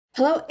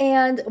Hello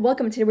and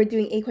welcome. Today we're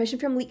doing a question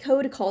from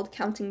LeetCode called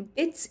Counting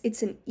Bits.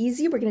 It's an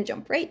easy, we're going to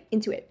jump right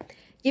into it.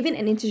 Given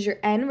an integer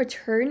n,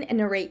 return an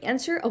array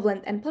answer of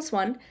length n plus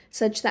 1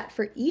 such that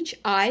for each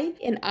I,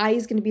 and I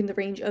is going to be in the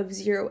range of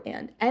 0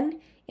 and n,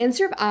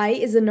 answer of I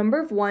is the number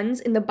of ones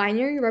in the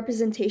binary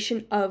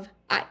representation of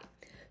I.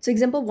 So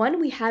example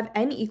 1, we have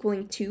n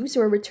equaling 2,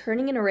 so we're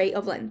returning an array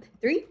of length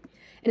 3,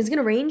 and it's going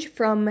to range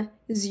from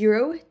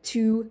 0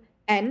 to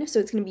n, so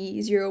it's going to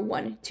be 0,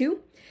 1, 2.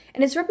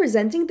 And it's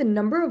representing the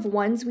number of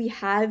ones we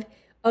have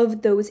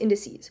of those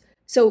indices.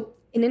 So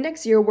in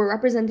index 0, we're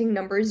representing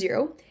number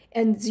 0,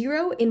 and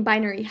 0 in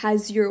binary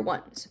has 0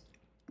 ones.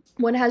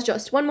 1 has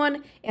just 1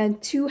 1,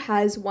 and 2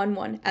 has 1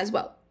 1 as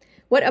well.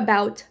 What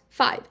about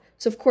 5?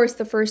 So of course,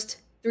 the first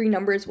three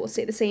numbers will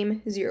stay the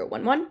same, 0,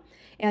 1, 1,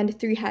 and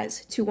 3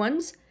 has 2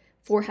 ones,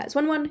 4 has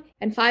 1 1,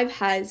 and 5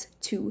 has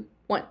 2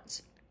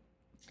 ones.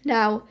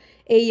 Now,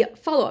 a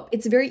follow-up.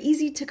 It's very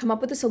easy to come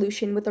up with a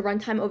solution with a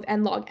runtime of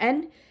n log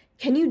n.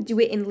 Can you do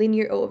it in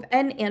linear O of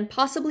n and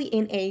possibly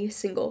in a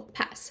single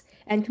pass?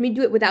 And can we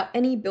do it without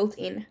any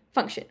built-in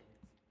function?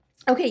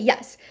 Okay,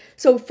 yes.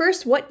 So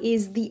first, what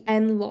is the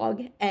n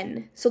log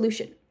n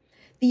solution?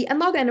 The n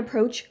log n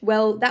approach,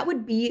 well, that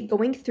would be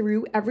going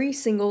through every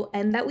single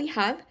n that we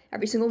have,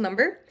 every single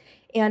number,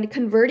 and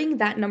converting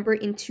that number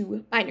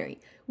into binary.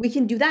 We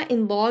can do that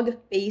in log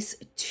base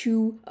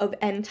 2 of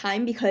n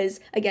time because,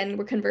 again,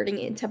 we're converting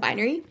it into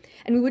binary.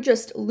 And we would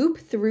just loop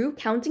through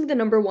counting the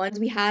number ones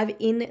we have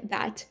in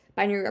that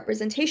binary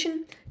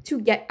representation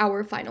to get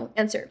our final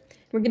answer.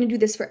 We're going to do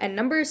this for n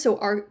numbers, so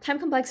our time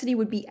complexity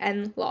would be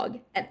n log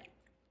n.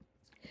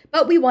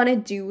 But we want to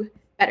do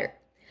better.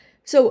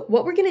 So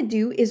what we're going to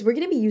do is we're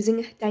going to be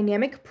using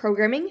dynamic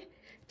programming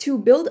to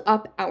build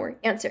up our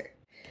answer.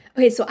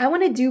 Okay, so I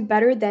want to do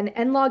better than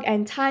n log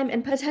n time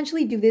and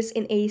potentially do this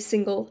in a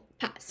single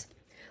pass.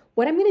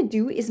 What I'm going to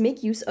do is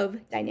make use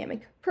of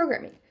dynamic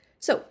programming.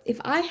 So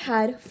if I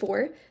had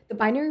 4, the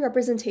binary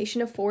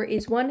representation of 4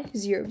 is 1,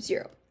 0,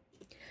 0.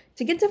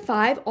 To get to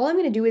 5, all I'm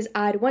going to do is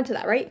add 1 to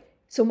that, right?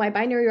 So my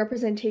binary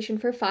representation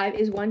for 5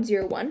 is 1,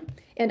 0, 1,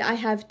 and I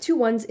have 2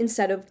 ones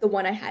instead of the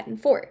 1 I had in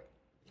 4.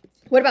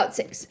 What about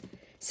 6?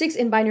 6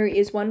 in binary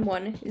is 1,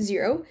 1,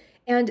 0,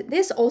 and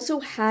this also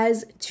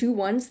has 2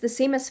 ones, the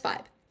same as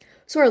 5.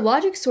 So our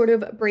logic sort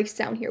of breaks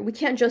down here. We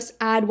can't just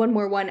add one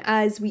more 1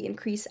 as we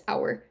increase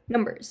our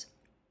numbers.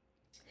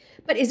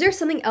 But is there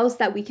something else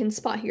that we can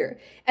spot here?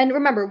 And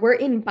remember, we're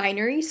in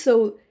binary,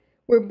 so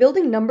we're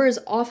building numbers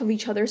off of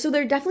each other, so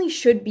there definitely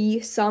should be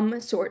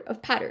some sort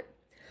of pattern.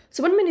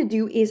 So what I'm going to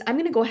do is I'm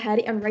going to go ahead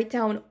and write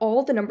down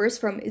all the numbers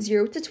from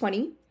 0 to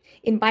 20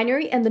 in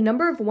binary and the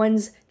number of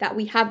ones that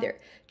we have there,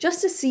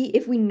 just to see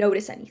if we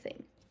notice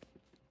anything.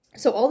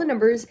 So all the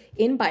numbers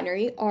in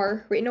binary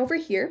are written over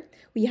here.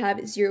 We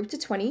have 0 to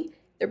 20,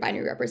 their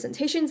binary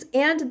representations,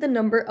 and the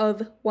number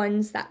of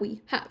ones that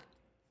we have.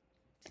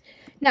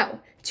 Now,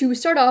 to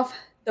start off,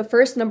 the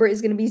first number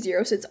is going to be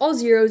 0, so it's all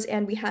zeros,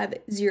 and we have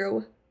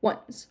 0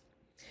 ones.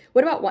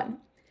 What about 1?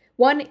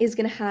 1 is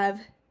going to have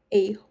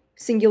a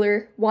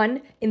singular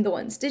 1 in the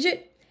ones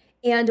digit.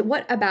 And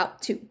what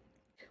about 2?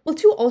 Well,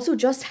 2 also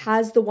just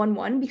has the 1,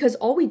 1 because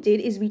all we did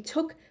is we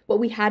took what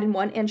we had in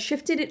 1 and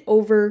shifted it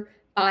over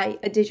by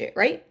a digit,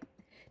 right?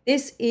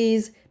 This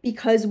is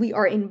because we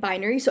are in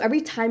binary, so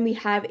every time we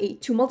have a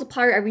 2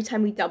 multiplier, every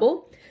time we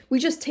double, we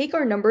just take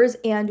our numbers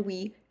and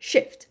we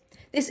shift.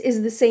 This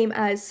is the same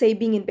as, say,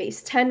 being in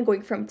base 10,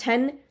 going from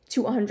 10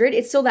 to 100.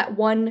 It's still that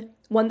 1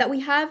 that we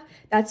have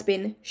that's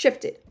been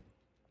shifted.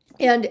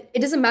 And it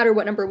doesn't matter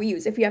what number we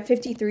use. If we have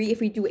 53, if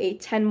we do a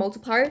 10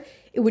 multiplier,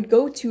 it would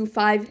go to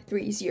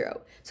 530.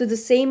 So it's the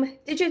same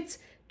digits,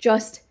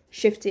 just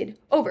shifted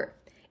over.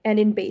 And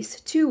in base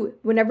 2,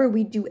 whenever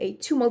we do a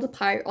 2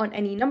 multiplier on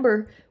any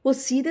number, we'll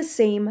see the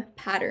same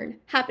pattern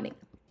happening.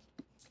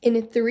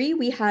 In 3,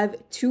 we have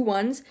 2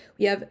 ones.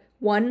 We have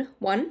 1,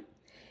 1.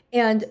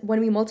 And when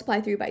we multiply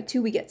 3 by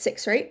 2, we get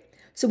 6, right?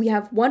 So we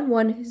have 1,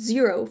 1,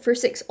 0 for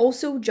 6,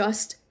 also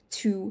just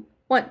 2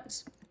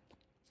 ones.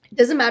 It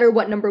doesn't matter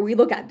what number we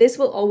look at, this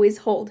will always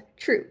hold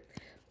true.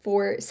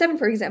 For 7,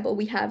 for example,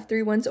 we have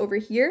 3 ones over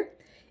here.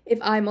 If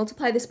I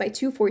multiply this by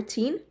 2,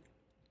 14,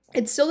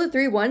 it's still the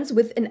 3 ones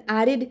with an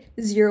added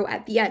 0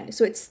 at the end.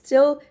 So it's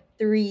still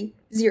 3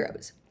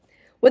 zeros.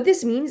 What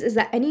this means is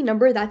that any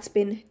number that's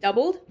been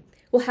doubled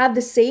will have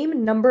the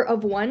same number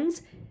of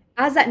ones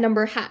as that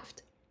number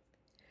halved.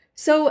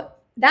 So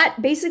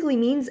that basically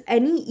means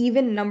any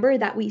even number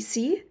that we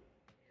see,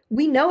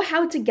 we know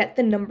how to get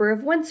the number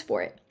of ones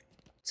for it.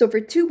 So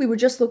for 2, we would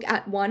just look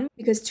at 1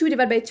 because 2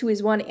 divided by 2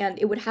 is 1 and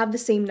it would have the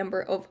same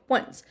number of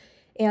ones.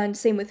 And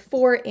same with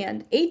 4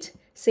 and 8,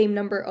 same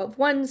number of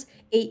ones.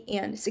 8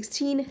 and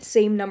 16,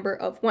 same number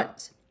of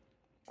ones.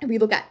 If we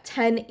look at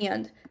 10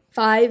 and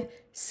 5,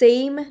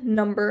 same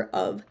number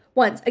of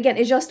ones. Again,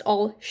 it's just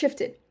all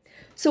shifted.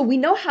 So we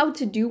know how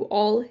to do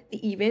all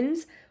the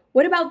evens.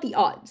 What about the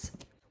odds?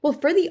 Well,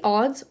 for the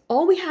odds,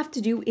 all we have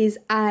to do is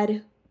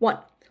add 1.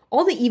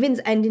 All the evens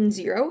end in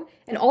 0,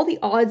 and all the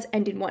odds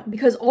end in 1,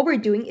 because all we're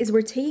doing is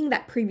we're taking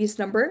that previous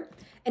number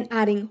and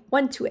adding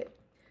 1 to it.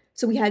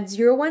 So we had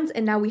 0 ones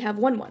and now we have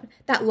 1 1.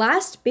 That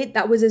last bit,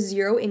 that was a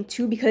 0 in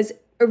 2 because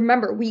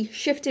remember, we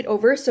shifted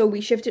over. So we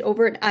shifted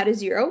over and add a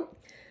 0.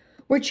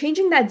 We're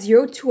changing that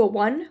 0 to a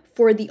 1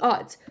 for the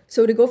odds.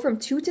 So to go from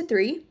 2 to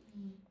 3,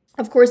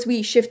 of course,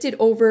 we shifted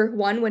over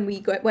 1 when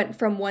we went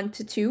from 1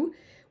 to 2.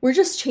 We're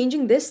just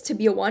changing this to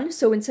be a 1.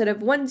 So instead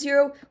of 1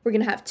 0, we're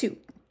going to have 2.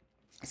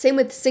 Same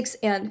with 6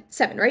 and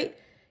 7, right?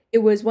 It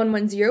was 1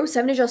 1 0.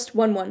 7 is just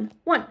 1 1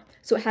 1.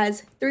 So it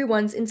has 3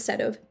 ones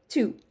instead of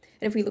 2.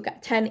 And if we look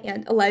at 10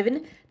 and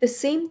 11, the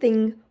same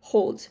thing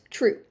holds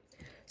true.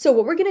 So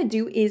what we're going to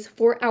do is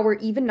for our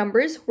even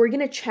numbers, we're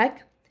going to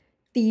check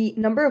the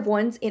number of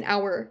ones in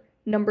our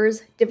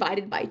numbers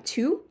divided by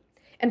 2.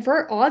 And for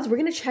our odds, we're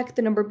going to check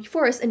the number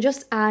before us and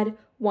just add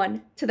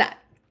 1 to that.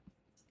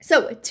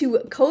 So to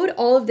code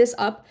all of this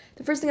up,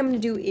 the first thing I'm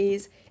going to do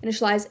is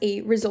initialize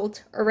a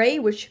result array,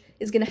 which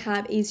is going to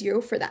have a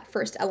 0 for that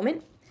first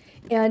element.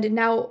 And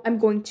now I'm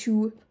going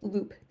to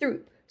loop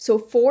through. So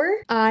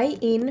for I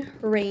in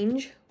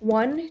range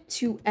 1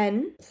 to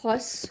n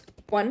plus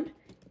 1,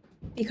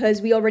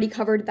 because we already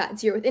covered that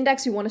 0th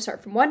index, we want to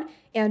start from 1,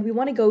 and we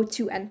want to go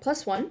to n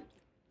plus 1.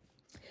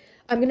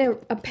 I'm going to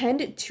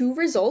append to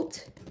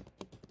result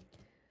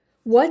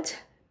what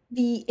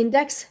the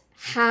index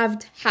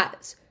halved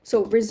has.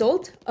 So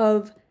result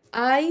of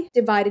I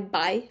divided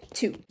by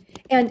 2.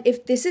 And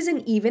if this is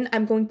an even,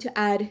 I'm going to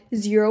add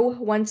 0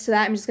 once to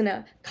that. I'm just going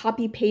to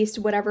copy paste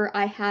whatever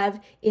I have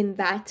in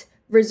that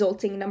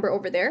resulting number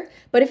over there.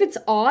 But if it's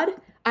odd,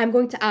 I'm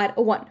going to add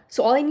a 1.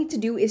 So all I need to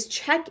do is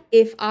check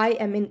if I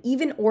am an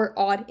even or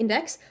odd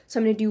index. So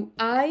I'm going to do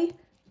I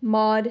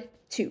mod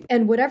 2.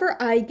 And whatever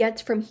I get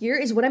from here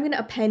is what I'm going to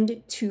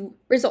append to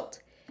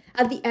result.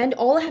 At the end,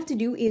 all I have to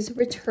do is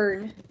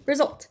return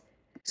result.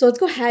 So let's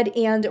go ahead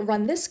and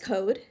run this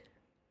code.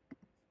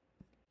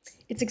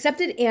 It's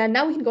accepted, and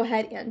now we can go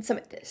ahead and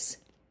submit this.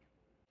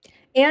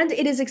 And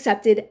it is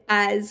accepted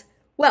as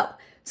well.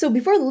 So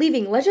before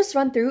leaving, let's just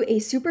run through a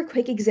super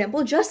quick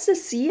example just to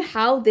see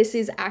how this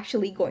is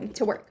actually going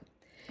to work.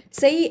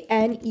 Say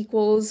n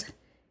equals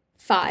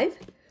 5.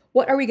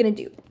 What are we going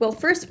to do? Well,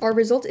 first, our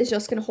result is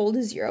just going to hold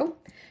a 0.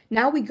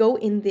 Now we go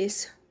in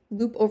this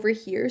loop over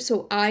here.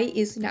 So I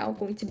is now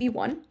going to be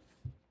 1.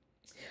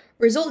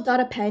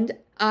 Result.append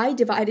I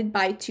divided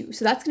by 2.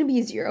 So that's going to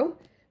be 0.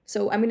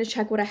 So I'm going to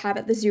check what I have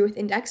at the 0th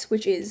index,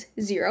 which is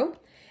 0.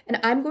 And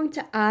I'm going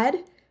to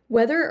add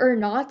whether or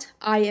not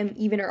I am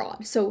even or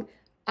odd. So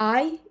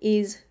I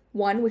is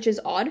 1, which is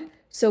odd.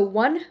 So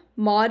 1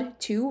 mod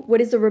 2,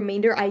 what is the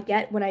remainder I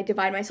get when I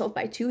divide myself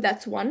by 2?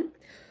 That's 1.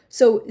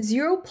 So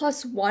 0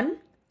 plus 1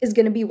 is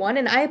going to be 1,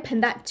 and I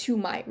append that to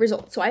my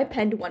result. So I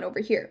append 1 over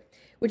here,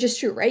 which is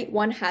true, right?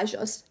 1 has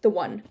just the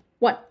 1,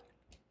 1.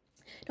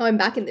 Now I'm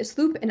back in this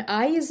loop, and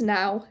I is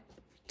now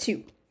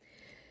 2.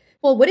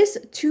 Well, what is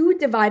 2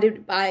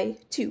 divided by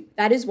 2?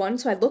 That is 1,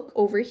 so I look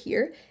over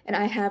here, and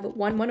I have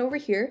 1, 1 over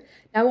here.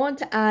 Now I want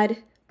to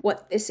add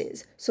what this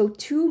is. So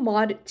 2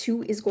 mod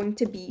 2 is going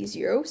to be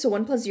 0, so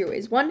 1 plus 0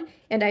 is 1,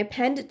 and I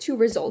append to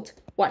result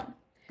 1.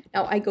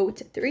 Now I go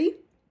to 3.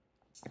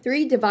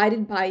 3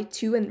 divided by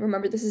 2, and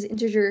remember this is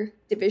integer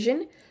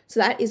division, so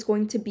that is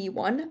going to be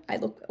 1. I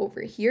look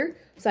over here,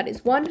 so that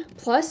is 1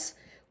 plus,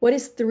 what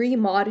is 3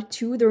 mod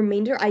 2? The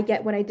remainder I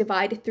get when I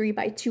divide 3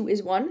 by 2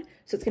 is 1,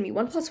 so it's going to be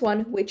 1 plus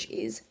 1, which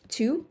is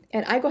 2,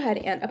 and I go ahead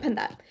and append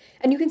that.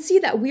 And you can see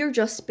that we're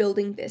just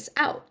building this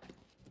out.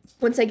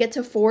 Once I get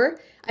to 4,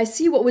 I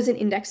see what was in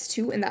index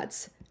 2, and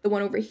that's the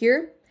one over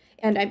here,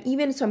 and I'm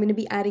even, so I'm going to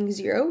be adding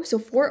 0, so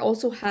 4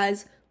 also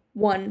has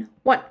 1,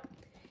 1.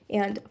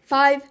 And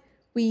 5,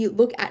 we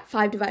look at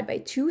 5 divided by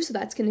 2, so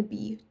that's going to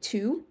be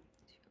 2.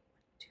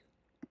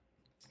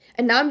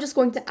 And now I'm just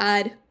going to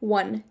add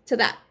 1 to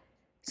that.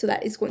 So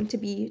that is going to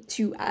be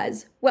 2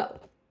 as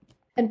well.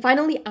 And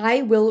finally,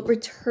 I will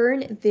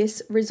return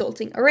this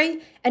resulting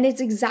array, and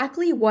it's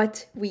exactly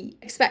what we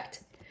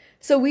expect.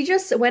 So we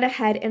just went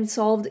ahead and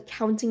solved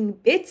counting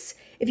bits.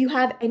 If you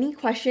have any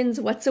questions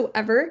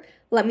whatsoever,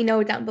 let me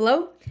know down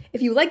below.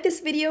 If you like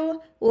this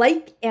video,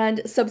 like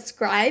and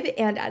subscribe,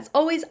 and as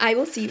always, I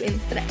will see you in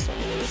the next one.